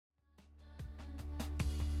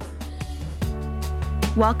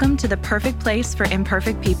Welcome to the perfect place for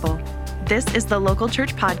imperfect people. This is the Local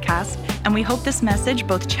Church Podcast, and we hope this message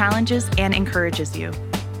both challenges and encourages you.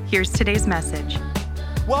 Here's today's message.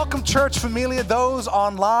 Welcome, church familia, those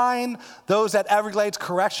online, those at Everglades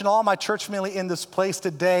Correctional, all my church family in this place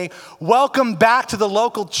today. Welcome back to the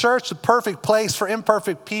local church, the perfect place for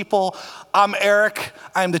imperfect people. I'm Eric.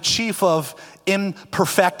 I'm the chief of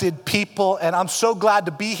imperfected people, and I'm so glad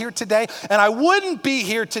to be here today. And I wouldn't be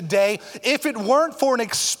here today if it weren't for an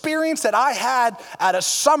experience that I had at a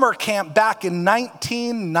summer camp back in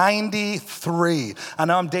 1993. I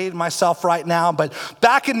know I'm dating myself right now, but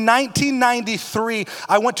back in 1993,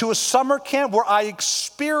 I went to a summer camp where I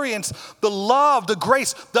experienced the love, the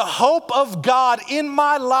grace, the hope of God in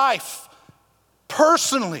my life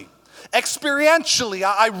personally. Experientially,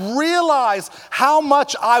 I realized how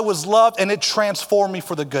much I was loved, and it transformed me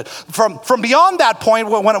for the good. From beyond that point,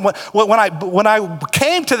 when I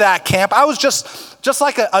came to that camp, I was just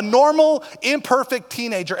like a normal, imperfect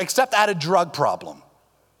teenager, except I had a drug problem.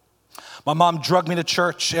 My mom drugged me to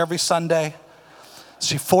church every Sunday.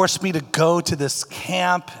 She forced me to go to this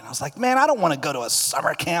camp, and I was like, man, I don't want to go to a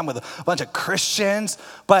summer camp with a bunch of Christians,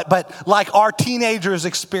 but like our teenagers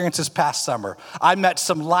experienced this past summer, I met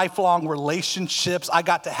some lifelong relationships. I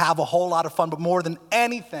got to have a whole lot of fun, but more than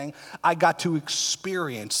anything, I got to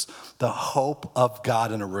experience the hope of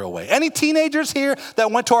God in a real way. Any teenagers here that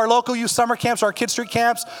went to our local youth summer camps, our Kid Street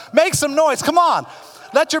camps? Make some noise, come on.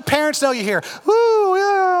 Let your parents know you're here. Woo,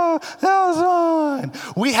 yeah, that was fun.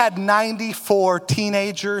 We had 94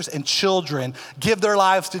 teenagers and children give their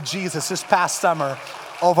lives to Jesus this past summer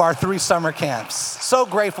over our 3 summer camps. So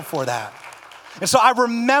grateful for that. And so I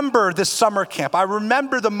remember this summer camp. I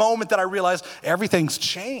remember the moment that I realized everything's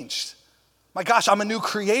changed. My gosh, I'm a new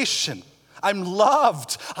creation. I'm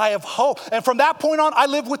loved. I have hope. And from that point on, I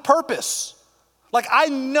live with purpose. Like, I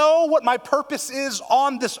know what my purpose is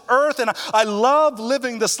on this earth, and I love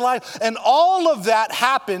living this life. And all of that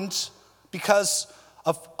happened because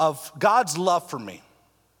of God's love for me.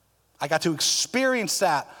 I got to experience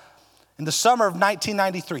that in the summer of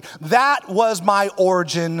 1993. That was my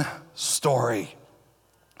origin story.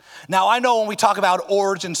 Now, I know when we talk about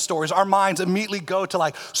origin stories, our minds immediately go to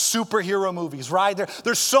like superhero movies, right?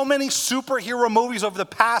 There's so many superhero movies over the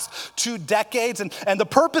past 2 decades, and the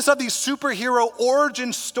purpose of these superhero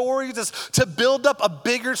origin stories is to build up a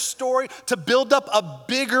bigger story, to build up a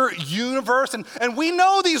bigger universe, and we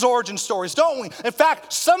know these origin stories, don't we? In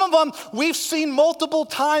fact, some of them we've seen multiple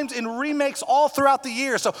times in remakes all throughout the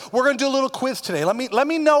year, so we're gonna do a little quiz today. Let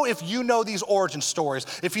me know if you know these origin stories.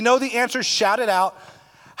 If you know the answer, shout it out.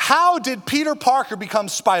 How did Peter Parker become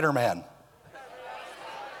Spider-Man?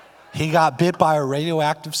 He got bit by a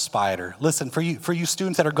radioactive spider. Listen, for you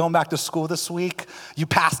students that are going back to school this week, you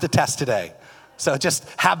passed the test today. So just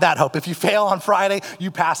have that hope. If you fail on Friday, you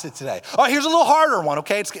pass it today. All right, here's a little harder one,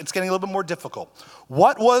 okay? It's getting a little bit more difficult.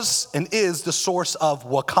 What was and is the source of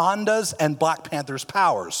Wakanda's and Black Panther's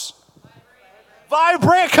powers?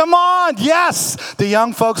 Vibrate, come on, yes. The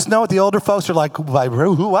young folks know it, the older folks are like,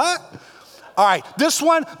 vibrate, who, what? All right, this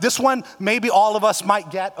one, maybe all of us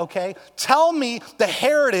might get, okay? Tell me the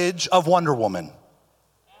heritage of Wonder Woman.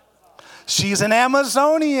 She's an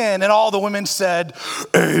Amazonian, and all the women said,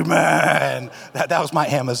 amen. That was my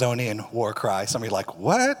Amazonian war cry. Somebody like,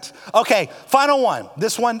 what? Okay, final one.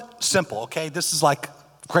 This one, simple, okay? This is like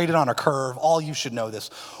graded on a curve. All you should know this.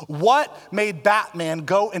 What made Batman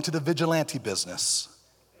go into the vigilante business?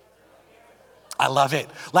 I love it.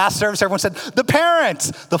 Last service, everyone said, the parents.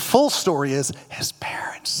 The full story is his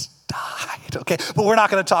parents died, okay? But we're not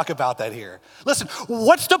gonna talk about that here. Listen,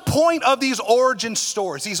 what's the point of these origin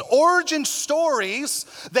stories? These origin stories,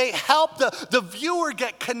 they help the viewer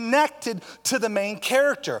get connected to the main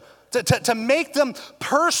character, to make them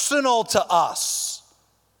personal to us.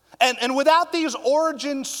 And without these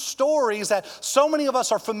origin stories that so many of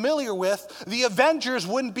us are familiar with, the Avengers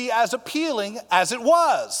wouldn't be as appealing as it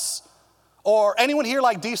was. Or anyone here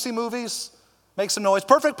like DC movies? Make some noise.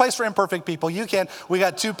 Perfect place for imperfect people. You can. We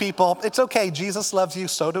got 2 people. It's okay. Jesus loves you.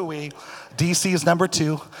 So do we. DC is number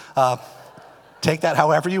 2. Take that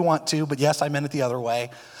however you want to. But yes, I meant it the other way.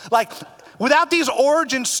 Like, without these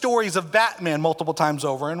origin stories of Batman multiple times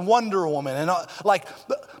over and Wonder Woman and like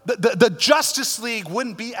the Justice League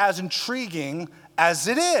wouldn't be as intriguing as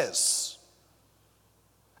it is.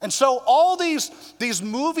 And so all these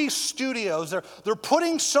movie studios, they're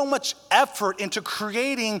putting so much effort into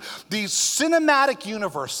creating these cinematic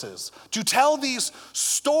universes to tell these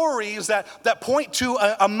stories that point to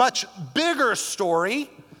a much bigger story.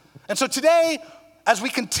 And so today, as we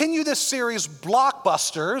continue this series,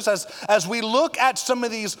 Blockbusters, as we look at some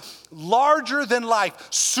of these larger than life,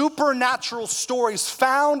 supernatural stories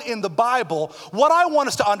found in the Bible, what I want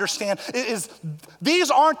us to understand is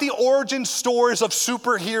these aren't the origin stories of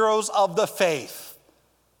superheroes of the faith.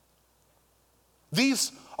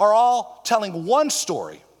 These are all telling one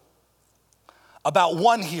story about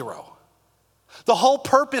one hero. The whole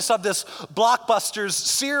purpose of this Blockbusters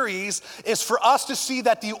series is for us to see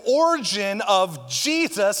that the origin of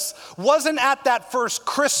Jesus wasn't at that first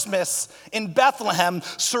Christmas in Bethlehem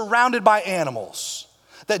surrounded by animals.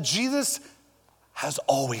 That Jesus has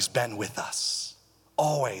always been with us.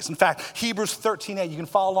 Always. In fact, Hebrews 13:8, you can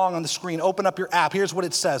follow along on the screen. Open up your app. Here's what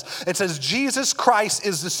it says. It says, Jesus Christ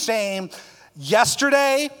is the same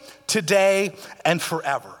yesterday, today, and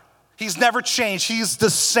forever. He's never changed. He's the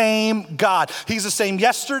same God. He's the same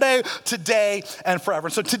yesterday, today, and forever.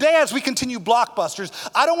 And so today, as we continue Blockbusters,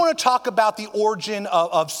 I don't want to talk about the origin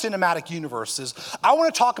of cinematic universes. I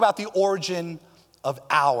want to talk about the origin of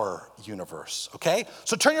our universe, okay?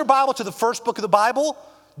 So turn your Bible to the first book of the Bible,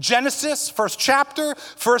 Genesis, first chapter,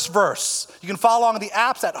 first verse. You can follow along on the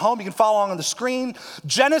apps at home. You can follow along on the screen.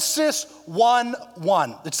 Genesis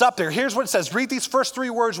 1:1. It's up there. Here's what it says. Read these first three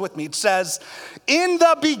words with me. It says, in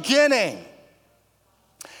the beginning,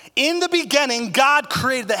 God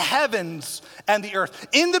created the heavens and the earth.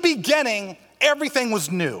 In the beginning, everything was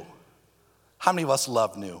new. How many of us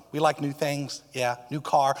love new? We like new things, yeah. New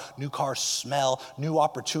car smell, new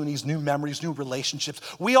opportunities, new memories, new relationships.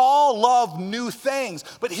 We all love new things,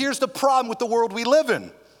 but here's the problem with the world we live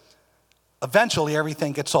in. Eventually,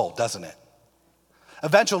 everything gets old, doesn't it?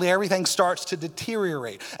 Eventually, everything starts to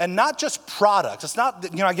deteriorate. And not just products. It's not,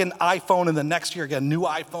 I get an iPhone and the next year I get a new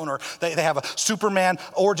iPhone, or they have a Superman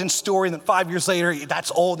origin story and then 5 years later,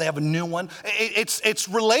 that's old, they have a new one. It's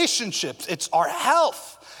relationships, it's our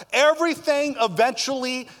health. Everything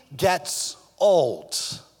eventually gets old.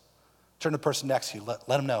 Turn to the person next to you, let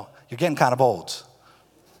them know, you're getting kind of old.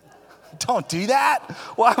 Don't do that.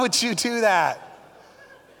 Why would you do that?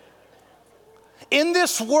 In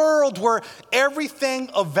this world where everything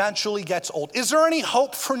eventually gets old, is there any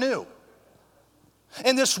hope for new?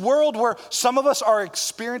 In this world where some of us are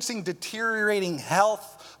experiencing deteriorating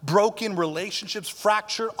health, broken relationships,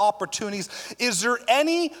 fractured opportunities, is there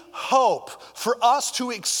any hope for us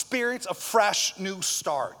to experience a fresh new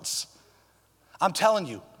start? I'm telling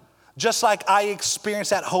you, just like I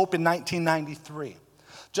experienced that hope in 1993,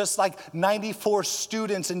 just like 94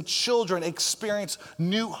 students and children experienced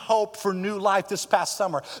new hope for new life this past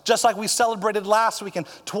summer, just like we celebrated last week and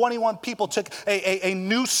 21 people took a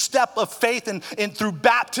new step of faith and through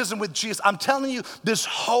baptism with Jesus. I'm telling you, this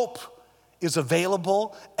hope is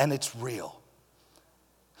available and it's real.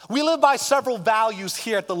 We live by several values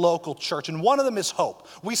here at the local church, and one of them is hope.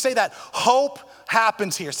 We say that hope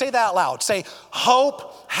happens here. Say that out loud. Say,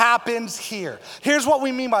 hope happens here. Here's what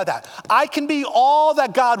we mean by that. I can be all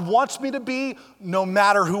that God wants me to be, no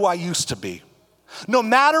matter who I used to be. No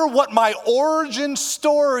matter what my origin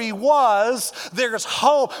story was, there's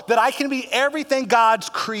hope that I can be everything God's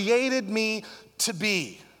created me to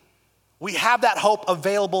be. We have that hope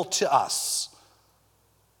available to us.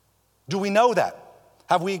 Do we know that?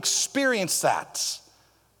 Have we experienced that?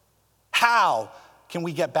 How can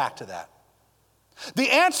we get back to that? The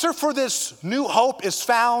answer for this new hope is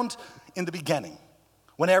found in the beginning,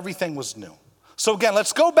 when everything was new. So again,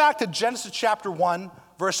 let's go back to Genesis chapter 1,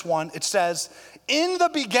 verse 1. It says, in the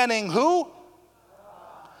beginning, who?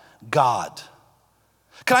 God.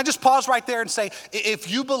 Can I just pause right there and say,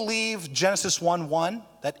 if you believe Genesis 1:1,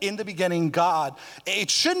 that in the beginning God,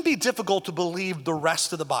 it shouldn't be difficult to believe the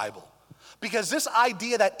rest of the Bible. Because this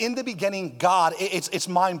idea that in the beginning God, it's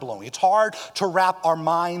mind-blowing. It's hard to wrap our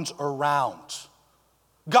minds around.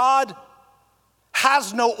 God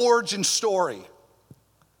has no origin story.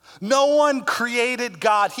 No one created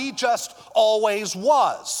God. He just always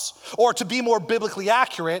was. Or to be more biblically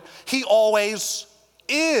accurate, he always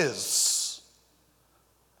is.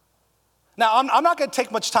 Now, I'm not going to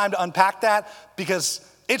take much time to unpack that because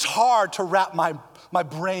it's hard to wrap my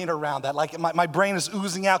brain around that. Like my brain is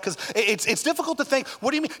oozing out because it's difficult to think,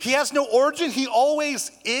 what do you mean? He has no origin. He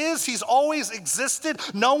always is. He's always existed.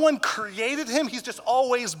 No one created him. He's just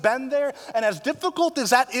always been there. And as difficult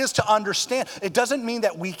as that is to understand, it doesn't mean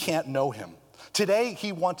that we can't know him. Today,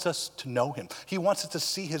 he wants us to know him. He wants us to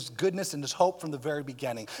see his goodness and his hope from the very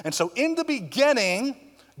beginning. And so in the beginning,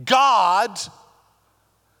 God,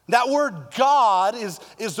 that word God is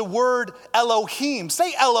the word Elohim.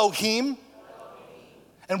 Say Elohim.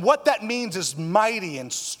 And what that means is mighty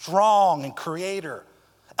and strong and creator.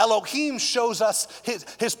 Elohim shows us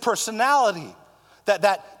his personality.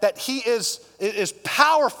 that he is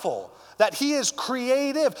powerful, that he is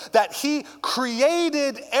creative, that he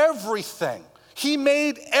created everything. He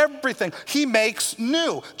made everything. He makes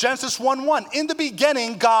new. Genesis 1:1, in the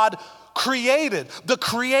beginning, God created. The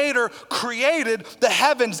Creator created the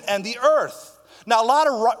heavens and the earth. Now, a lot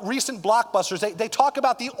of recent blockbusters, they talk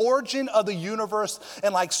about the origin of the universe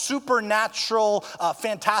in like supernatural,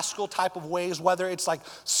 fantastical type of ways, whether it's like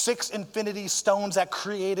 6 infinity stones that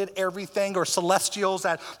created everything or celestials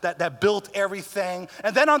that built everything.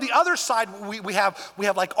 And then on the other side, we have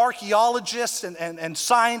like archaeologists and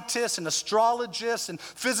scientists and astrologists and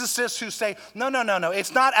physicists who say, no,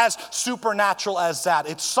 it's not as supernatural as that.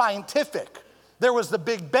 It's scientific. There was the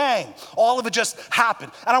Big Bang. All of it just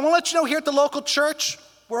happened. And I want to let you know here at the local church,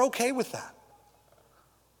 we're okay with that.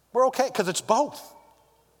 We're okay because it's both.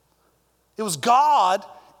 It was God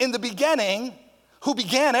in the beginning who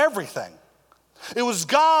began everything. It was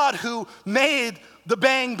God who made the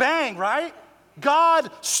bang bang, right? God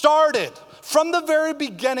started. From the very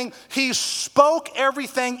beginning, he spoke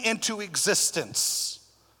everything into existence.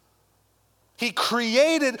 He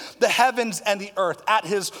created the heavens and the earth at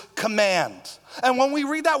his command. And when we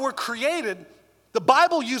read that word created, the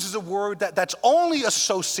Bible uses a word that's only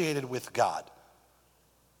associated with God.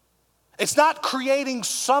 It's not creating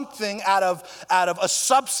something out of a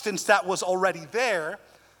substance that was already there.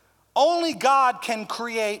 Only God can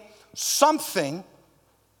create something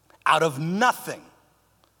out of nothing.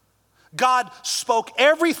 God spoke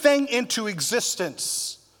everything into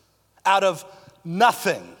existence out of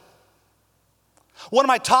nothing. One of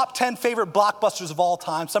my top 10 favorite blockbusters of all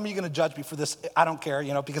time. Some of you are going to judge me for this. I don't care,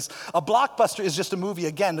 because a blockbuster is just a movie,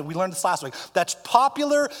 again, we learned this last week, that's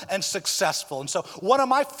popular and successful. And so one of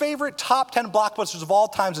my favorite top 10 blockbusters of all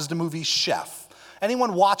times is the movie Chef.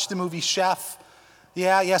 Anyone watch the movie Chef?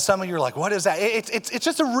 Yeah, some of you are like, what is that? It's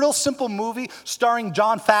just a real simple movie starring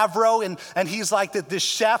Jon Favreau, and he's like this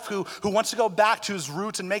chef who wants to go back to his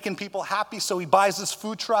roots and making people happy, so he buys this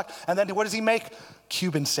food truck, and then what does he make?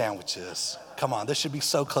 Cuban sandwiches. Come on, this should be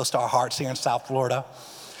so close to our hearts here in South Florida.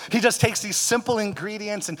 He just takes these simple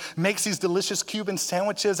ingredients and makes these delicious Cuban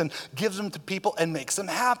sandwiches and gives them to people and makes them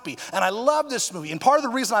happy. And I love this movie. And part of the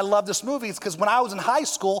reason I love this movie is because when I was in high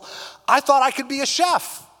school, I thought I could be a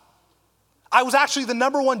chef. I was actually the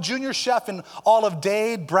 #1 junior chef in all of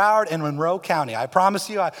Dade, Broward, and Monroe County. I promise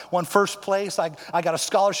you, I won first place. I got a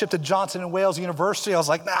scholarship to Johnson & Wales University. I was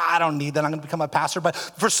like, I don't need that. I'm going to become a pastor. But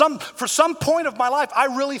for some point of my life, I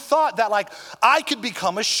really thought that I could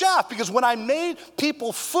become a chef because when I made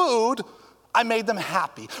people food, I made them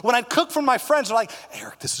happy. When I'd cook for my friends, they're like,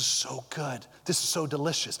 Eric, this is so good. This is so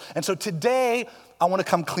delicious. And so today, I want to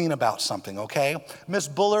come clean about something, okay? Miss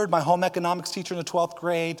Bullard, my home economics teacher in the 12th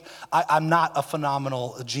grade, I'm not a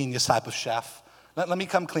phenomenal genius type of chef. Let me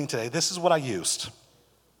come clean today. This is what I used.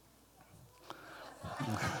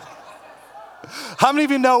 How many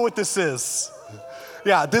of you know what this is?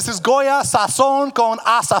 Yeah, this is Goya Sazon con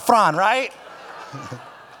Azafran, right?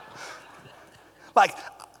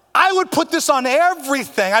 I would put this on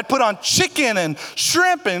everything. I'd put on chicken and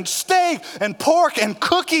shrimp and steak and pork and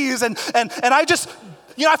cookies and I just,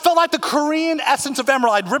 I felt like the Korean essence of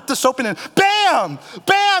emerald. I'd rip this open and bam,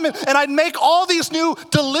 bam, and I'd make all these new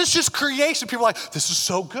delicious creations. People are like, this is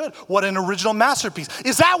so good. What an original masterpiece.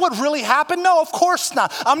 Is that what really happened? No, of course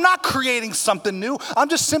not. I'm not creating something new. I'm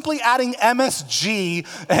just simply adding MSG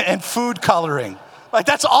and food coloring.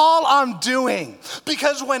 That's all I'm doing.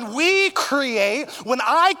 Because when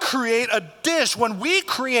I create a dish, when we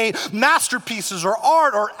create masterpieces or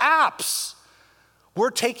art or apps, we're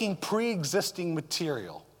taking pre-existing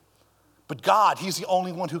material. But God, he's the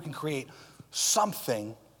only one who can create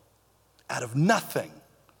something out of nothing.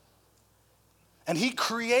 And he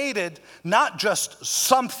created not just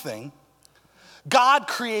something, God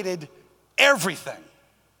created everything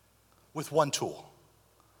with one tool.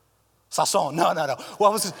 Sazon, no.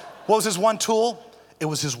 What was his one tool? It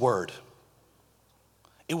was his word.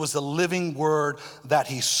 It was the living word that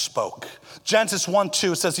he spoke. Genesis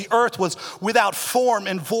 1:2 says, the earth was without form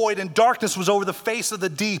and void, and darkness was over the face of the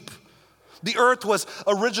deep. The earth was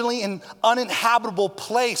originally an uninhabitable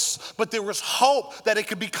place, but there was hope that it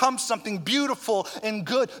could become something beautiful and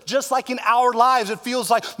good. Just like in our lives, it feels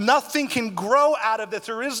like nothing can grow out of this.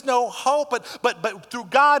 There is no hope, but through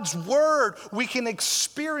God's word, we can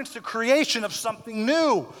experience the creation of something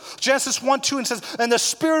new. Genesis 1:2 and says, and the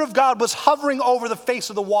Spirit of God was hovering over the face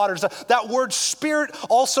of the waters. That word spirit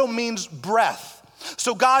also means breath.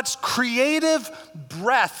 So God's creative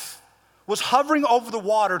breath was hovering over the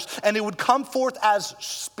waters, and it would come forth as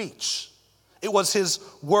speech. It was his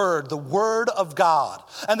word, the word of God.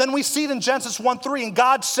 And then we see it in Genesis 1:3, and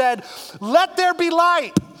God said, "Let there be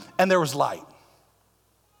light," and there was light.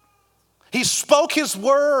 He spoke his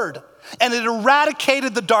word, and it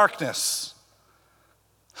eradicated the darkness.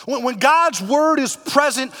 When God's word is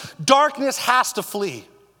present, darkness has to flee.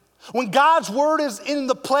 When God's word is in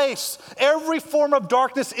the place, every form of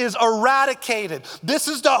darkness is eradicated. This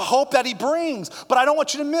is the hope that he brings. But I don't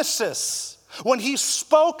want you to miss this. When he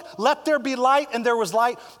spoke, "Let there be light," and there was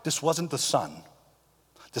light, this wasn't the sun.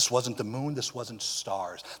 This wasn't the moon. This wasn't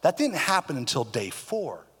stars. That didn't happen until day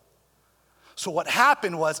 4. So what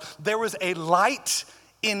happened was there was a light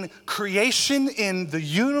in creation, in the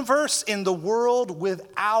universe, in the world,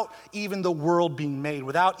 without even the world being made,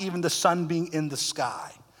 without even the sun being in the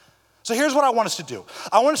sky. So here's what I want us to do.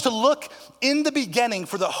 I want us to look in the beginning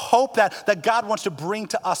for the hope that God wants to bring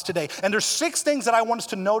to us today. And there's 6 things that I want us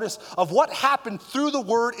to notice of what happened through the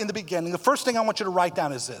word in the beginning. The first thing I want you to write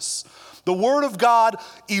down is this. The word of God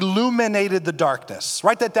illuminated the darkness.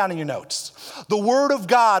 Write that down in your notes. The word of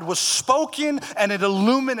God was spoken and it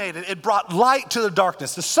illuminated. It brought light to the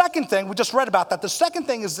darkness. The second thing, we just read about that. The second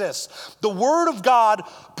thing is this. The word of God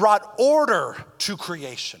brought order to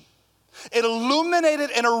creation. It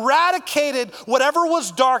illuminated and eradicated whatever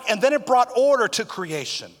was dark, and then it brought order to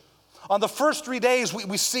creation. On the first 3 days,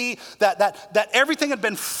 we see that everything had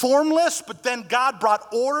been formless, but then God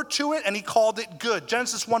brought order to it, and he called it good.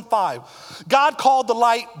 Genesis 1:5. God called the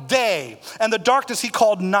light day, and the darkness he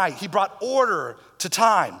called night. He brought order to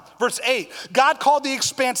time. Verse 8, God called the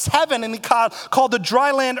expanse heaven, and he called the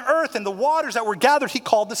dry land earth, and the waters that were gathered he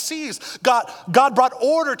called the seas. God brought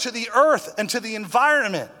order to the earth and to the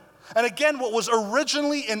environment. And again, what was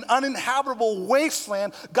originally an uninhabitable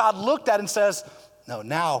wasteland, God looked at and says, no,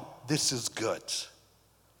 now this is good.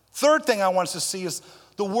 Third thing I want us to see is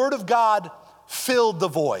the word of God filled the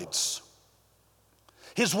voids.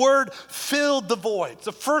 His word filled the voids.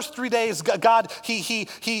 The first 3 days, God, he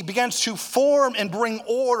begins to form and bring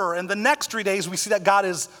order. And the next 3 days, we see that God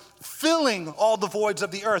is filling all the voids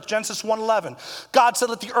of the earth. Genesis 1:11. God said,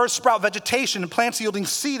 "Let the earth sprout vegetation and plants yielding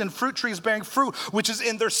seed and fruit trees bearing fruit, which is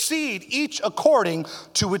in their seed, each according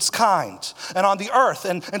to its kind." And on the earth,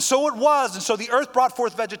 and so it was. And so the earth brought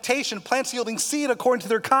forth vegetation, plants yielding seed according to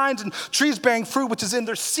their kinds, and trees bearing fruit, which is in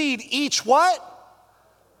their seed, each what?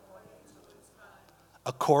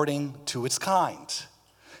 According to its kind.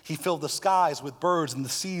 He filled the skies with birds and the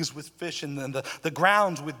seas with fish and then the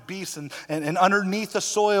grounds with beasts and underneath the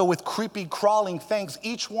soil with creepy crawling things,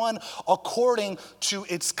 each one according to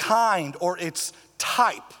its kind or its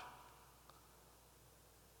type.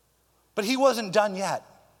 But he wasn't done yet.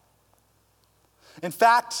 In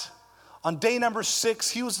fact, on day number 6,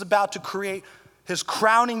 he was about to create his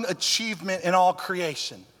crowning achievement in all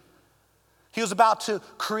creation. He was about to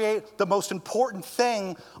create the most important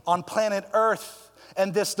thing on planet Earth.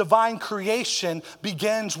 And this divine creation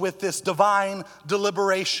begins with this divine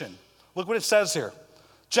deliberation. Look what it says here.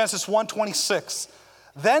 Genesis 1:26.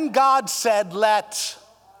 Then God said, let.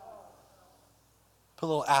 Put a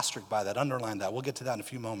little asterisk by that, underline that. We'll get to that in a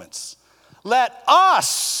few moments. Let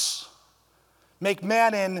us make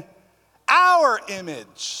man in our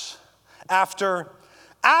image, after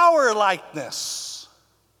our likeness.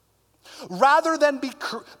 Rather than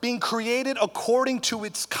being created according to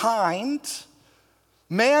its kind,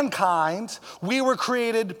 mankind, we were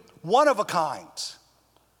created one of a kind.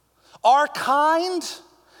 Our kind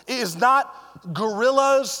is not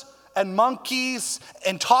gorillas and monkeys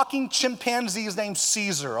and talking chimpanzees named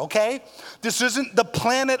Caesar, okay? This isn't the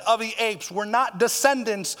planet of the apes. We're not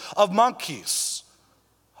descendants of monkeys.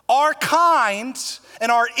 Our kind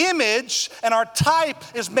and our image and our type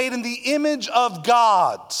is made in the image of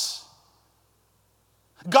God.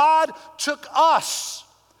 God took us.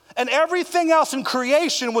 And everything else in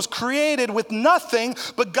creation was created with nothing,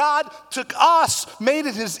 but God took us, made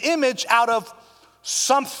it his image out of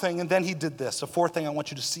something, and then he did this. The fourth thing I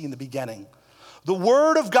want you to see in the beginning. The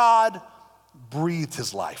word of God breathed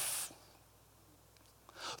his life.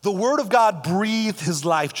 The word of God breathed his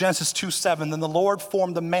life. Genesis 2:7. Then the Lord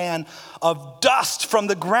formed the man of dust from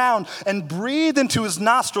the ground and breathed into his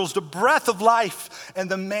nostrils the breath of life,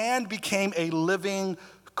 and the man became a living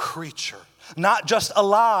creature. Not just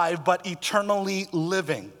alive, but eternally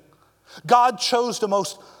living. God chose the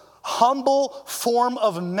most humble form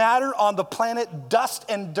of matter on the planet, dust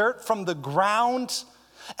and dirt from the ground,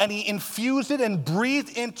 and he infused it and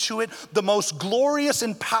breathed into it the most glorious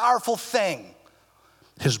and powerful thing,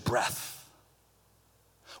 his breath.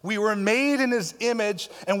 We were made in his image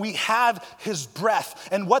and we have his breath.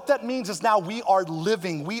 And what that means is now we are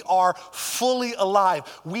living, we are fully alive,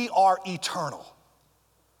 we are eternal.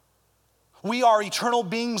 We are eternal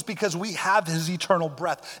beings because we have his eternal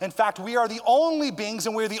breath. In fact, we are the only beings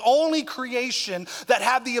and we're the only creation that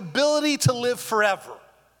have the ability to live forever.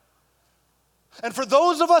 And for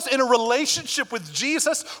those of us in a relationship with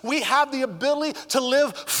Jesus, we have the ability to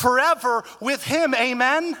live forever with him.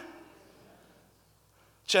 Amen?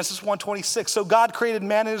 Genesis 1:26, so God created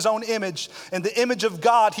man in his own image. In the image of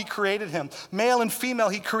God, he created him. Male and female,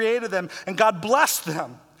 he created them, and God blessed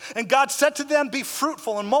them. And God said to them, be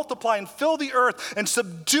fruitful and multiply and fill the earth and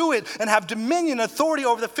subdue it and have dominion and authority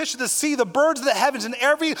over the fish of the sea, the birds of the heavens, and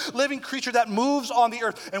every living creature that moves on the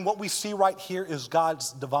earth. And what we see right here is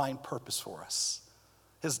God's divine purpose for us,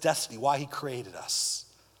 his destiny, why he created us.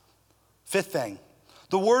 Fifth thing,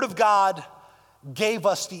 the Word of God gave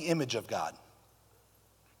us the image of God.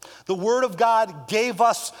 The Word of God gave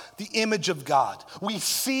us the image of God. We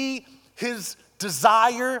see his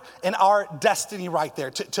desire and our destiny right there,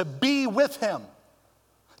 to be with him,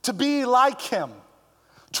 to be like him,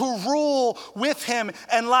 to rule with him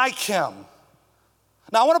and like him.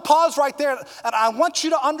 Now I want to pause right there, and I want you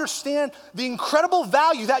to understand the incredible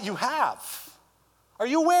value that you have. Are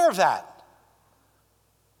you aware of that?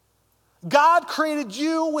 God created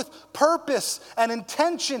you with purpose and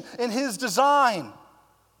intention in his design.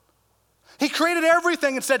 He created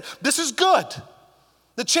everything and said, this is good.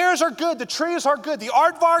 The chairs are good, the trees are good, the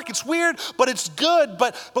aardvark, it's weird, but it's good.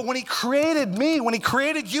 But when he created me, when he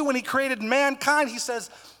created you, when he created mankind, he says,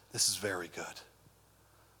 this is very good.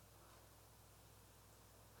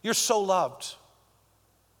 You're so loved.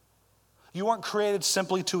 You weren't created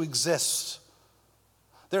simply to exist.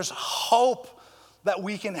 There's hope that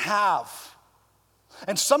we can have.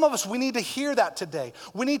 And some of us, we need to hear that today.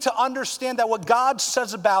 We need to understand that what God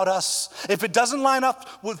says about us, if it doesn't line up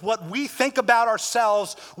with what we think about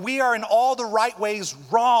ourselves, we are in all the right ways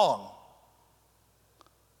wrong.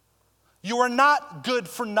 You are not good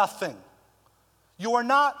for nothing. You are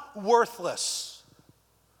not worthless.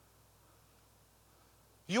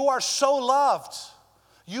 You are so loved.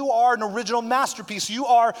 You are an original masterpiece. You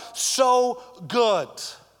are so good.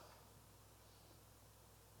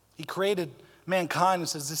 He created mankind and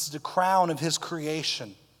says this is the crown of his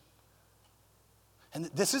creation. And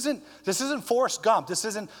this isn't Forrest Gump. This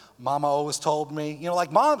isn't Mama always told me. You know,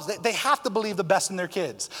 like moms, they have to believe the best in their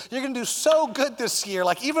kids. You're going to do so good this year.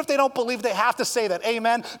 Like even if they don't believe, they have to say that.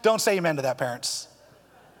 Amen. Don't say amen to that, parents.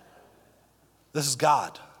 This is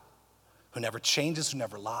God who never changes, who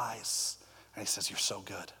never lies. And he says, you're so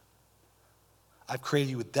good. I've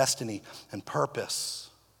created you with destiny and purpose.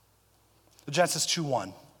 Genesis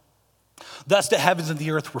 2:1. Thus the heavens and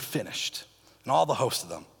the earth were finished, and all the hosts of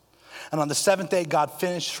them. And on the seventh day, God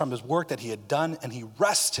finished from his work that he had done, and he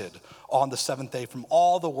rested on the seventh day from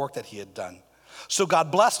all the work that he had done. So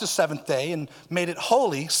God blessed the seventh day and made it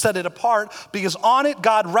holy, set it apart, because on it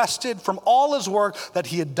God rested from all his work that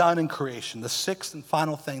he had done in creation. The sixth and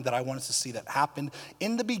final thing that I want us to see that happened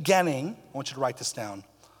in the beginning, I want you to write this down.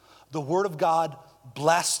 The Word of God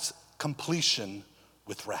blessed completion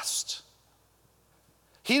with rest.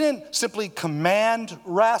 He didn't simply command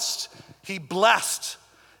rest, he blessed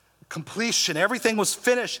completion. Everything was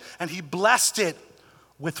finished, and he blessed it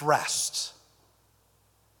with rest.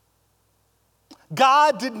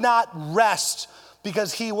 God did not rest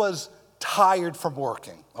because he was tired from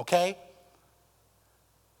working, okay?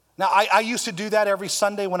 Now, I used to do that every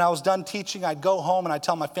Sunday when I was done teaching. I'd go home and I'd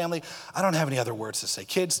tell my family, I don't have any other words to say.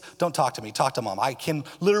 Kids, don't talk to me, talk to mom. I can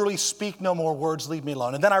literally speak no more words, leave me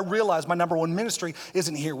alone. And then I realized my number one ministry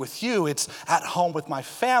isn't here with you. It's at home with my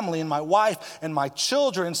family and my wife and my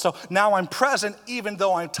children. And so now I'm present even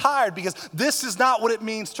though I'm tired, because this is not what it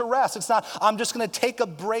means to rest. It's not, I'm just gonna take a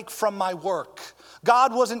break from my work.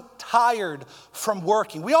 God wasn't tired from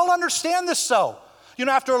working. We all understand this so. You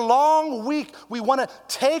know, after a long week, we want to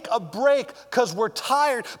take a break because we're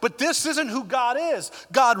tired, but this isn't who God is.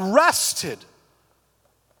 God rested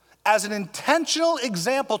as an intentional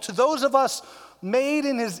example to those of us made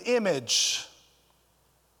in his image,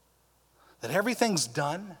 that everything's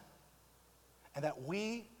done and that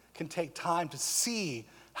we can take time to see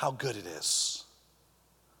how good it is.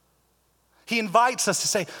 He invites us to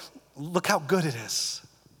say, look how good it is.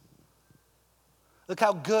 Look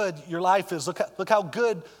how good your life is. Look how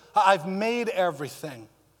good I've made everything.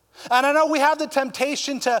 And I know we have the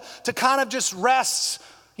temptation to kind of just rest.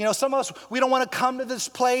 You know, some of us, we don't want to come to this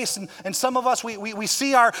place. And some of us, we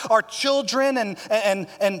see our children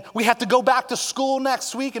and we have to go back to school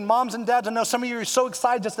next week. And moms and dads, I know some of you are so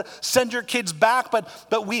excited just to send your kids back.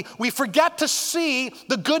 But we forget to see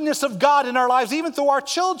the goodness of God in our lives, even through our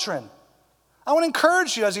children. I want to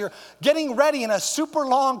encourage you as you're getting ready in a super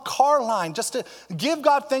long car line just to give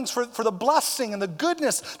God thanks for the blessing and the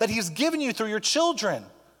goodness that he's given you through your children.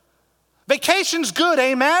 Vacation's good,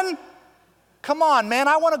 amen? Come on, man,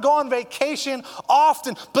 I want to go on vacation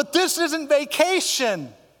often, but this isn't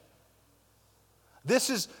vacation.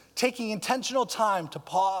 This is taking intentional time to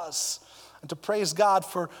pause and to praise God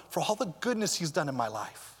for all the goodness he's done in my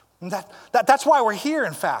life. And that's why we're here,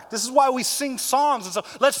 in fact. This is why we sing songs. And so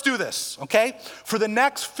let's do this, okay? For the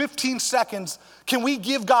next 15 seconds, can we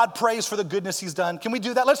give God praise for the goodness he's done? Can we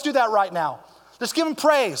do that? Let's do that right now. Let's give him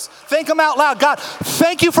praise. Thank him out loud. God,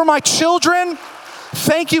 thank you for my children.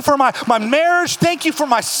 Thank you for my marriage. Thank you for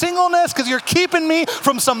my singleness because you're keeping me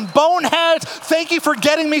from some boneheads. Thank you for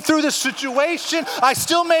getting me through this situation. I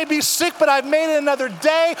still may be sick, but I've made it another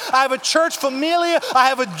day. I have a church familia. I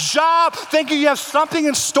have a job. Thank you have something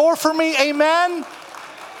in store for me. Amen.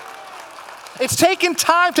 It's taking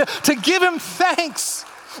time to give him thanks.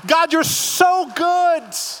 God, you're so good.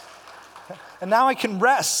 And now I can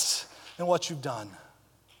rest in what you've done.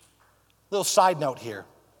 Little side note here.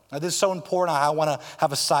 Now, this is so important, I want to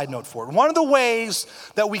have a side note for it. One of the ways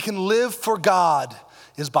that we can live for God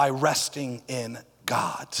is by resting in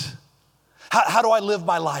God. How do I live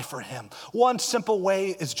my life for him? One simple way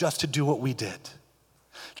is just to do what we did.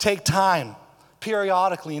 Take time,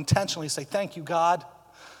 periodically, intentionally say, thank you, God.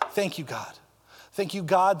 Thank you, God. Thank you,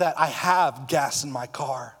 God, that I have gas in my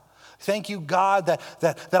car. Thank you, God,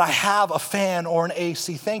 that I have a fan or an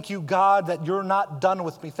AC. Thank you, God, that you're not done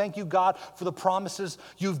with me. Thank you, God, for the promises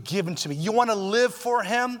you've given to me. You want to live for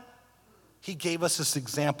him? He gave us this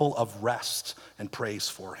example of rest and praise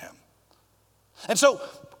for him. And so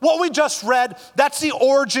what we just read, that's the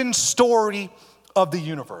origin story of the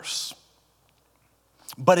universe.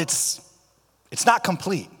 But it's not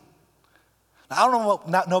complete. I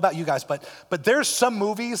don't know about you guys, but there's some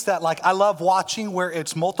movies that like I love watching where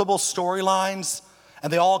it's multiple storylines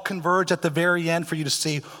and they all converge at the very end for you to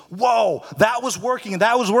see, whoa, that was working and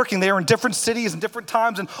that was working. They were in different cities and different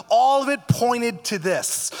times and all of it pointed to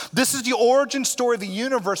this. This is the origin story of the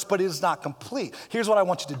universe, but it is not complete. Here's what I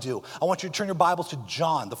want you to do. I want you to turn your Bibles to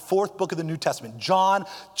John, the 4th book of the New Testament. John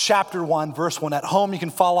chapter 1, verse 1. At home, you can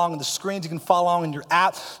follow along on the screens. You can follow along in your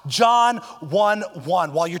app. John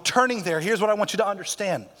 1:1. While you're turning there, here's what I want you to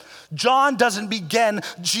understand. John doesn't begin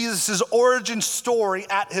Jesus' origin story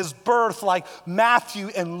at his birth like Matthew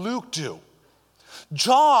and Luke do.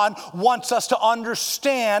 John wants us to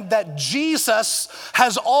understand that Jesus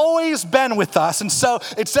has always been with us. And so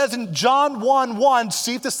it says in John 1:1,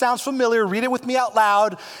 see if this sounds familiar, read it with me out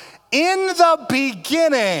loud. In the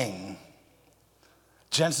beginning,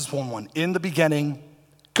 Genesis 1:1, in the beginning,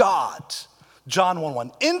 God. John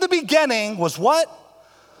 1:1, in the beginning was what?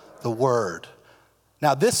 The Word.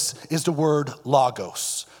 Now, this is the word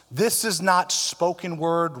logos. This is not spoken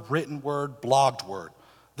word, written word, blogged word.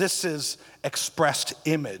 This is expressed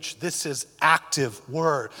image. This is active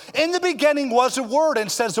word. In the beginning was a word, and it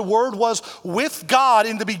says the word was with God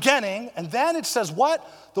in the beginning. And then it says what?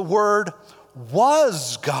 The word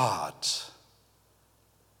was God.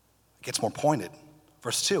 It gets more pointed.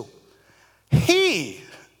 Verse 2. He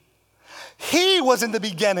was in the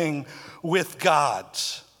beginning with God.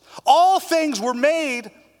 All things were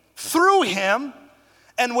made through him,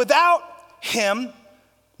 and without him,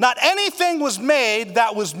 not anything was made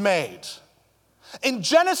that was made. In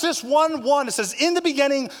Genesis 1:1, it says, in the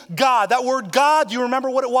beginning, God. That word God, you remember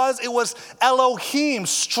what it was? It was Elohim,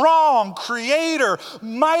 strong, creator,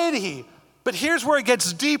 mighty. But here's where it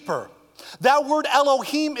gets deeper. That word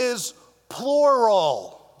Elohim is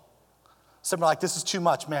plural. Some are like, this is too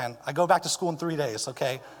much, man. I go back to school in 3 days,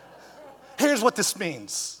 okay? Here's what this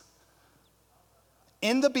means.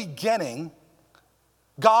 In the beginning,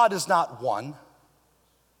 God is not one,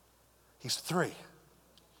 he's three.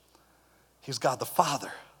 He's God the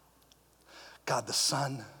Father, God the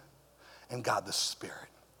Son, and God the Spirit.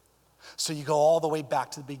 So you go all the way back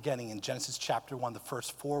to the beginning in Genesis chapter 1, the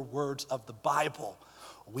first 4 words of the Bible,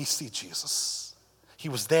 we see Jesus. He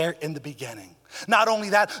was there in the beginning. Not only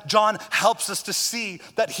that, John helps us to see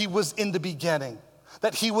that he was in the beginning.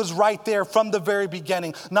 That he was right there from the very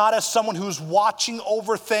beginning, not as someone who's watching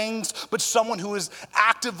over things, but someone who is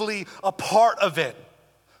actively a part of it.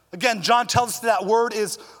 Again, John tells us that word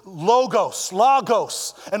is logos.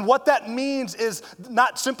 And what that means is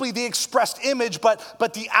not simply the expressed image,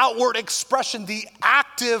 but the outward expression, the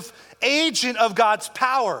active agent of God's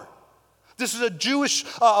power. This is a Jewish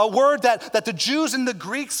word that the Jews and the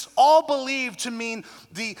Greeks all believe to mean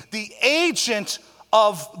the agent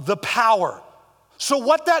of the power. So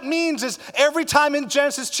what that means is every time in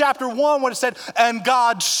Genesis chapter 1 when it said, and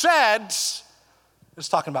God said, it's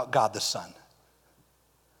talking about God the Son.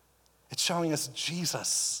 It's showing us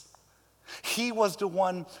Jesus. He was the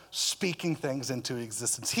one speaking things into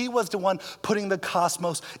existence. He was the one putting the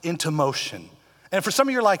cosmos into motion. And for some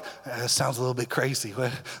of you, you're like, that sounds a little bit crazy.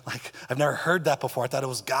 Like, I've never heard that before. I thought it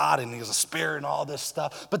was God and he was a spirit and all this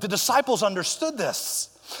stuff. But the disciples understood this.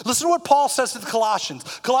 Listen to what Paul says to the Colossians.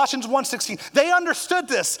 Colossians 1:16. They understood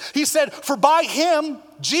this. He said, for by him,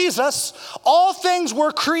 Jesus, all things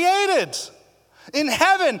were created in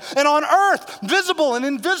heaven and on earth, visible and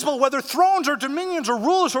invisible, whether thrones or dominions or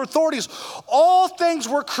rulers or authorities. All things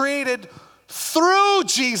were created through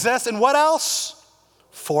Jesus. And what else?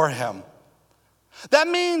 For him. That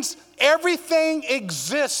means everything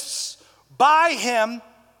exists by him,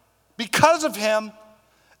 because of him,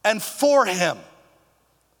 and for him.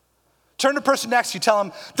 Turn to the person next to you, tell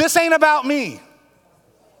them, this ain't about me.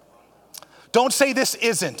 Don't say this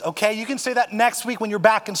isn't, okay? You can say that next week when you're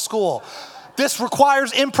back in school. This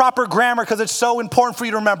requires improper grammar because it's so important for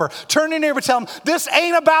you to remember. Turn to your neighbor and tell them, this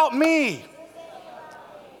ain't about me.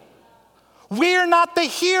 We're not the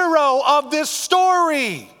hero of this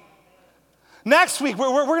story. Next week,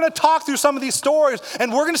 we're going to talk through some of these stories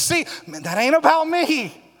and we're going to see, man, that ain't about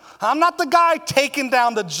me. I'm not the guy taking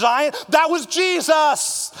down the giant. That was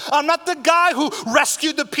Jesus. I'm not the guy who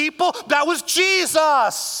rescued the people. That was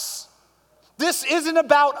Jesus. This isn't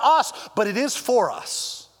about us, but it is for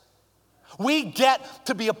us. We get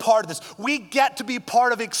to be a part of this. We get to be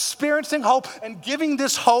part of experiencing hope and giving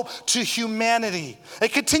this hope to humanity.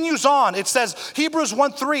 It continues on. It says, Hebrews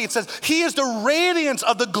 1:3, it says, he is the radiance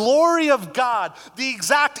of the glory of God, the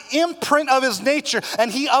exact imprint of his nature, and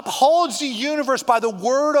he upholds the universe by the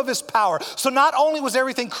word of his power. So not only was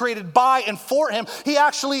everything created by and for him, he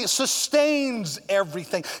actually sustains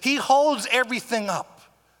everything. He holds everything up.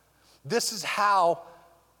 This is how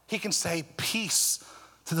he can say peace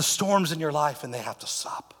to the storms in your life and they have to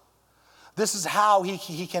stop. This is how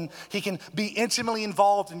he can be intimately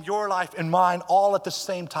involved in your life and mine all at the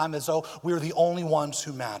same time as though we were the only ones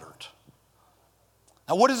who mattered.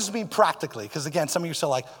 Now, what does this mean practically? Because again, some of you are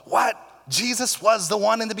like, what? Jesus was the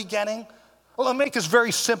one in the beginning? Well, I'll make this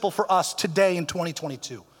very simple for us today in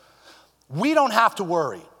 2022. We don't have to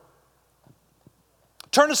worry.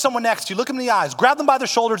 Turn to someone next to you, look them in the eyes, grab them by their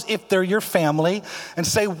shoulders if they're your family, and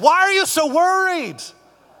say, why are you so worried?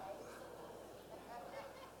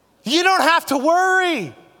 You don't have to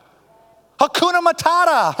worry. Hakuna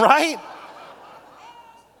Matata, right?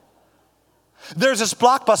 There's this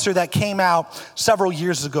blockbuster that came out several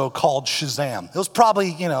years ago called Shazam. It was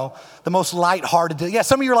probably, the most lighthearted. Yeah,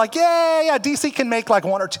 some of you are like, yeah, DC can make like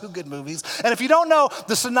one or two good movies. And if you don't know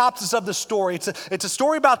the synopsis of the story, it's a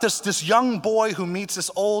story about this young boy who meets this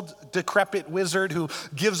old decrepit wizard who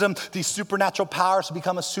gives him these supernatural powers to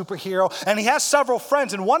become a superhero. And he has several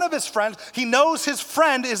friends. And one of his friends, he knows his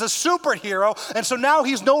friend is a superhero. And so now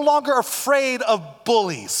he's no longer afraid of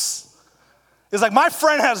bullies. It's like, my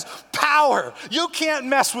friend has power. You can't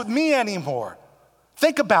mess with me anymore.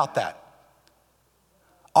 Think about that.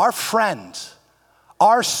 Our friend,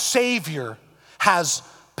 our Savior has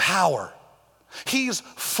power. He's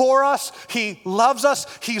for us. He loves us.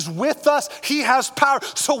 He's with us. He has power.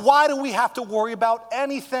 So why do we have to worry about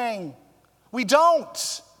anything? We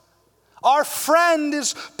don't. Our friend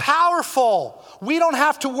is powerful. We don't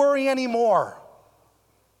have to worry anymore.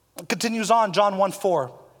 It continues on, John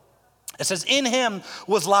 1:4. It says, in him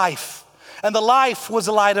was life, and the life was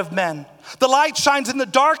the light of men. The light shines in the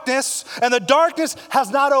darkness, and the darkness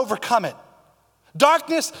has not overcome it.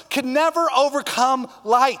 Darkness can never overcome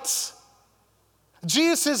light.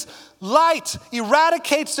 Jesus' light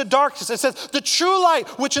eradicates the darkness. It says, the true light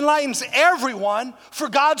which enlightens everyone, for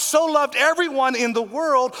God so loved everyone in the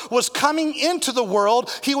world, was coming into the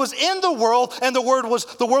world. He was in the world, and the world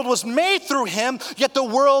was made through him, yet the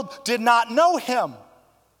world did not know him.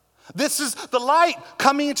 This is the light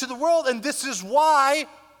coming into the world, and this is why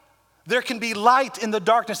there can be light in the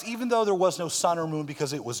darkness, even though there was no sun or moon,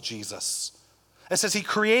 because it was Jesus. It says he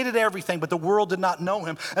created everything, but the world did not know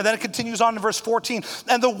him. And then it continues on in verse 14.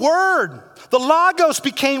 And the Word, the Logos,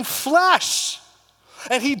 became flesh,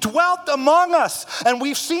 and he dwelt among us. And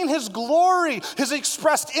we've seen his glory, his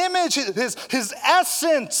expressed image, his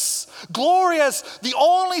essence. Glory as the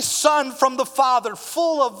only Son from the Father,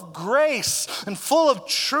 full of grace and full of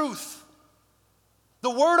truth. The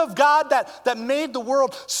Word of God that made the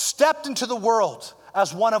world stepped into the world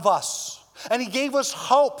as one of us. And he gave us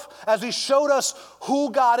hope as he showed us who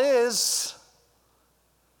God is,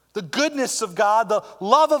 the goodness of God, the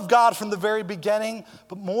love of God from the very beginning,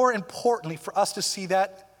 but more importantly, for us to see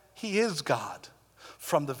that he is God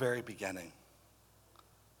from the very beginning.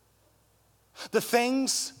 The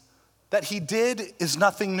things that he did is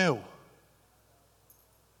nothing new.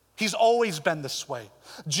 He's always been this way.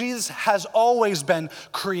 Jesus has always been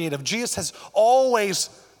creative. Jesus has always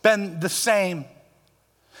been the same.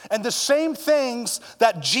 And the same things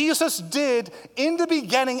that Jesus did in the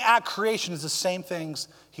beginning at creation is the same things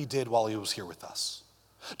he did while he was here with us.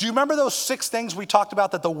 Do you remember those 6 things we talked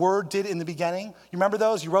about that the Word did in the beginning? You remember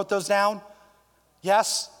those? You wrote those down?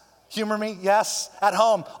 Yes? Humor me? Yes? At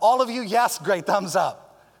home? All of you? Yes? Great, thumbs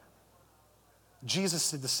up.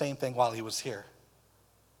 Jesus did the same thing while he was here.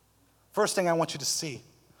 First thing I want you to see.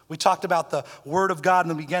 We talked about the Word of God in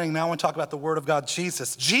the beginning. Now I want to talk about the Word of God,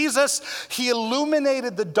 Jesus. Jesus, he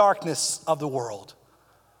illuminated the darkness of the world.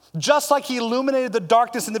 Just like he illuminated the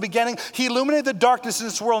darkness in the beginning, he illuminated the darkness in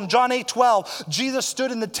this world. In John 8:12, Jesus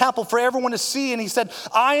stood in the temple for everyone to see, and he said,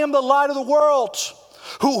 I am the light of the world.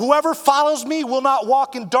 Whoever follows me will not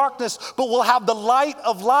walk in darkness, but will have the light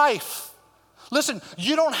of life. Listen,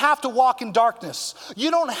 you don't have to walk in darkness. You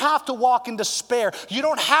don't have to walk in despair. You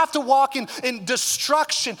don't have to walk in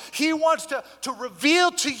destruction. He wants to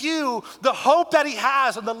reveal to you the hope that he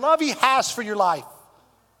has and the love he has for your life.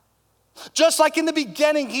 Just like in the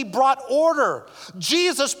beginning, he brought order.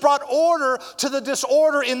 Jesus brought order to the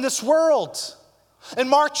disorder in this world. In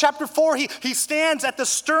Mark chapter 4, he stands at the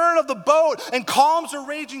stern of the boat and calms the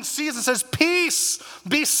raging seas and says, peace,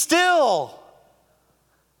 be still.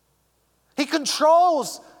 He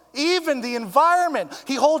controls even the environment.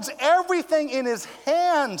 He holds everything in his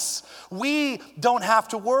hands. We don't have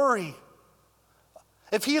to worry.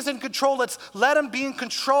 If he is in control, let's let him be in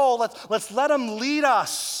control. Let's let him lead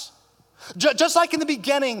us. Just like in the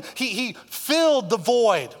beginning, he filled the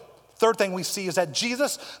void. Third thing we see is that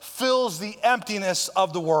Jesus fills the emptiness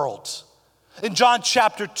of the world. In John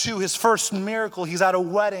chapter 2, his first miracle, he's at a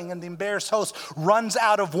wedding and the embarrassed host runs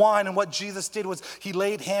out of wine. And what Jesus did was he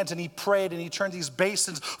laid hands and he prayed and he turned these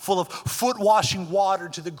basins full of foot-washing water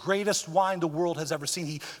to the greatest wine the world has ever seen.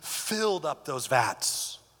 He filled up those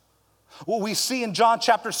vats. What we see in John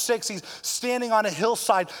chapter 6, he's standing on a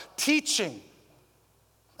hillside teaching.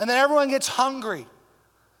 And then everyone gets hungry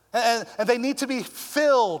and they need to be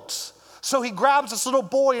filled. So he grabs this little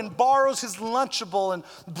boy and borrows his Lunchable and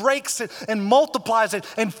breaks it and multiplies it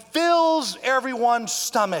and fills everyone's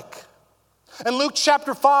stomach. In Luke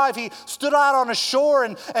chapter 5, he stood out on a shore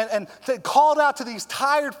and called out to these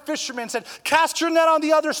tired fishermen and said, cast your net on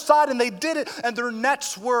the other side. And they did it and their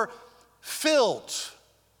nets were filled.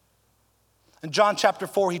 In John chapter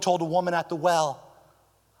 4, he told a woman at the well,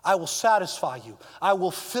 I will satisfy you. I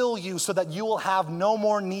will fill you so that you will have no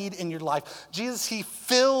more need in your life. Jesus, he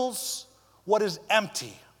fills what is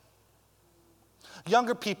empty.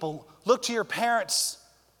 Younger people, look to your parents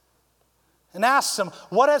and ask them,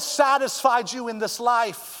 what has satisfied you in this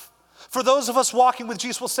life? For those of us walking with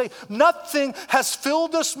Jesus will say, nothing has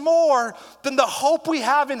filled us more than the hope we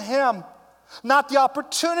have in him, not the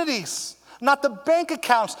opportunities, not the bank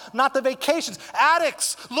accounts, not the vacations.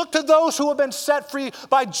 Addicts, look to those who have been set free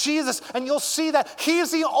by Jesus, and you'll see that he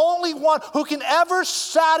is the only one who can ever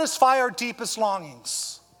satisfy our deepest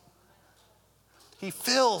longings. He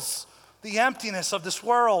fills the emptiness of this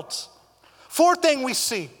world. Fourth thing we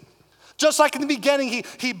see, just like in the beginning,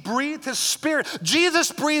 he breathed his spirit.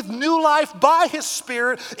 Jesus breathed new life by his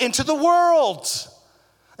spirit into the world.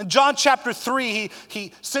 In John chapter 3,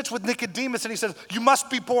 he sits with Nicodemus and he says, you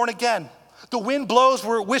must be born again. The wind blows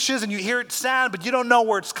where it wishes and you hear it sound, but you don't know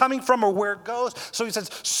where it's coming from or where it goes. So he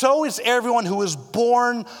says, so is everyone who is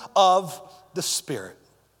born of the Spirit.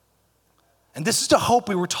 And this is the hope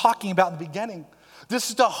we were talking about in the beginning. This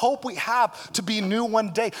is the hope we have to be new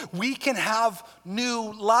one day. We can have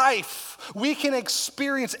new life. We can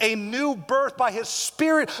experience a new birth by his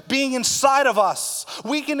Spirit being inside of us.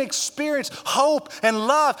 We can experience hope and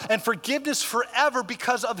love and forgiveness forever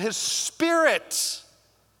because of his Spirit.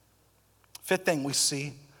 Fifth thing we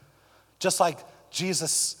see, just like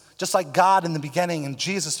Jesus, just like God in the beginning and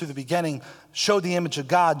Jesus through the beginning showed the image of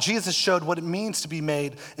God, Jesus showed what it means to be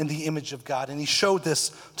made in the image of God, and he showed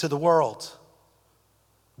this to the world.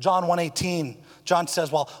 John 1:18, John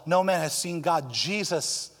says, well, no man has seen God.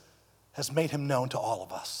 Jesus has made him known to all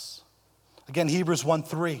of us. Again, Hebrews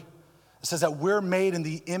 1:3, it says that we're made in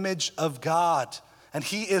the image of God, and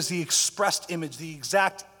he is the expressed image, the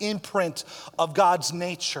exact imprint of God's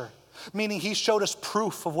nature. Meaning he showed us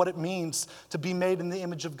proof of what it means to be made in the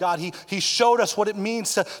image of God. He showed us what it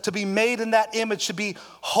means to be made in that image, to be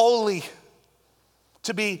holy,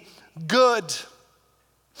 to be good,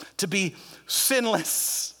 to be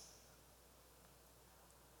sinless.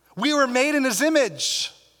 We were made in his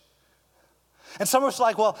image. And some of us are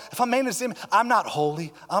like, well, if I'm made in his image, I'm not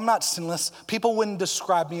holy, I'm not sinless. People wouldn't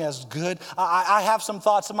describe me as good. I have some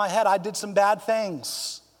thoughts in my head. I did some bad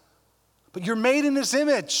things. but you're made in his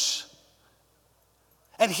image.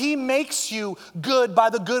 And he makes you good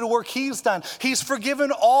by the good work he's done. He's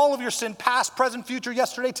forgiven all of your sin, past, present, future,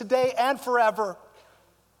 yesterday, today, and forever.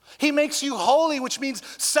 He makes you holy, which means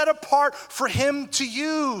set apart for him to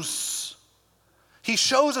use. He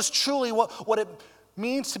shows us truly what it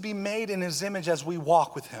means to be made in his image as we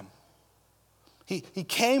walk with him. He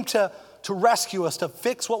came to rescue us, to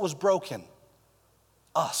fix what was broken,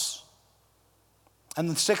 us. And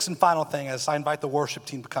the sixth and final thing, as I invite the worship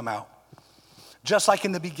team to come out, just like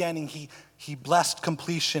in the beginning, he blessed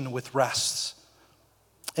completion with rest.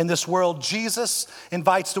 In this world, Jesus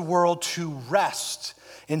invites the world to rest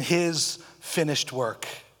in his finished work.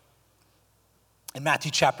 In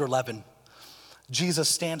Matthew chapter 11, Jesus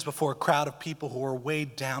stands before a crowd of people who are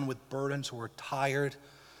weighed down with burdens, who are tired,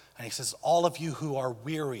 and he says, all of you who are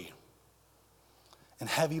weary and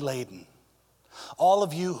heavy laden, all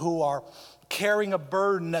of you who are carrying a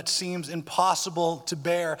burden that seems impossible to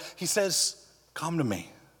bear, he says, come to me.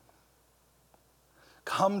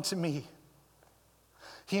 Come to me.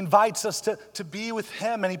 He invites us to be with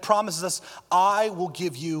him, and he promises us, I will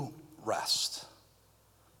give you rest.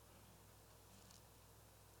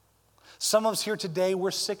 Some of us here today,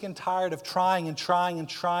 we're sick and tired of trying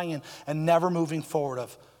and never moving forward,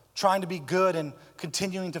 of trying to be good and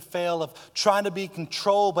continuing to fail, of trying to be in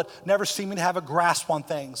control but never seeming to have a grasp on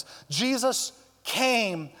things. Jesus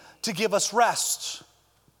came to give us rest.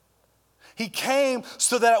 He came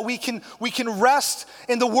so that we can rest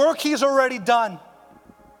in the work he's already done.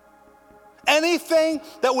 Anything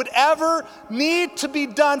that would ever need to be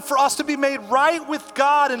done for us to be made right with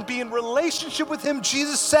God and be in relationship with him,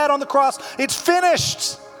 Jesus said on the cross, it's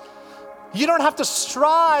finished. You don't have to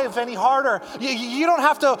strive any harder. You don't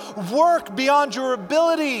have to work beyond your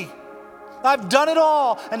ability. I've done it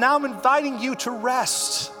all, and now I'm inviting you to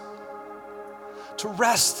rest. To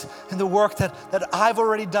rest in the work that I've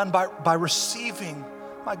already done by receiving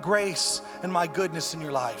my grace and my goodness in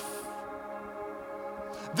your life.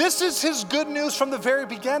 This is his good news from the very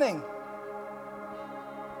beginning.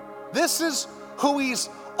 This is who he's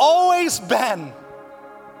always been.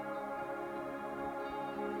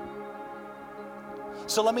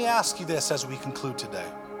 So let me ask you this as we conclude today.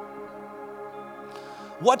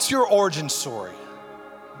 What's your origin story?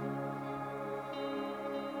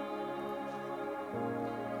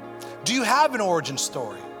 Do you have an origin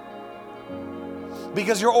story?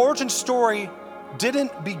 Because your origin story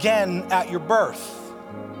didn't begin at your birth.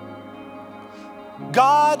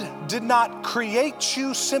 God did not create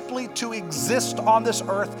you simply to exist on this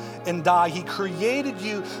earth and die. He created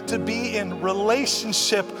you to be in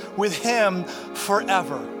relationship with him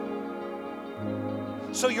forever.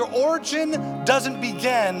 So your origin doesn't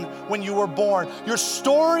begin when you were born. Your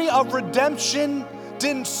story of redemption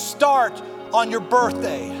didn't start on your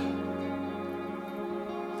birthday.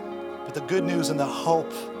 But the good news and the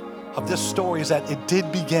hope of this story is that it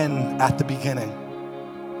did begin at the beginning.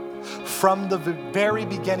 From the very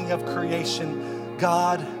beginning of creation,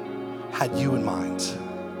 God had you in mind.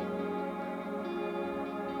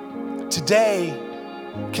 Today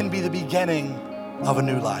can be the beginning of a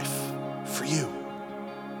new life for you.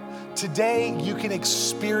 Today, you can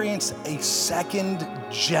experience a second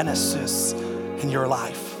Genesis in your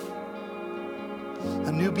life.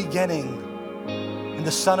 A new beginning in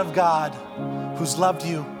the Son of God who's loved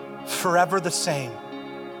you forever the same.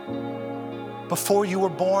 Before you were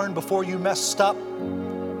born, before you messed up,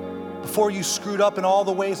 before you screwed up in all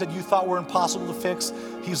the ways that you thought were impossible to fix,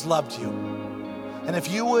 he's loved you. And if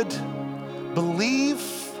you would believe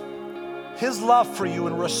his love for you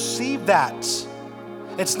and receive that,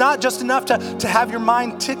 it's not just enough to have your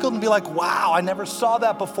mind tickled and be like, wow, I never saw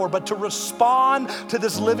that before, but to respond to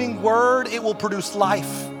this living word, it will produce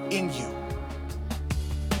life in you.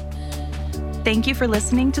 Thank you for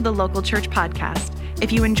listening to the Local Church Podcast.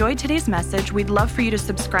 If you enjoyed today's message, we'd love for you to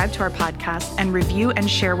subscribe to our podcast and review and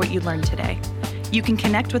share what you learned today. You can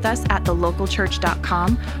connect with us at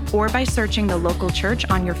thelocalchurch.com or by searching The Local Church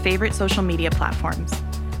on your favorite social media platforms.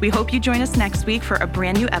 We hope you join us next week for a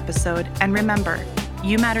brand new episode. And remember,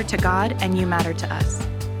 you matter to God and you matter to us.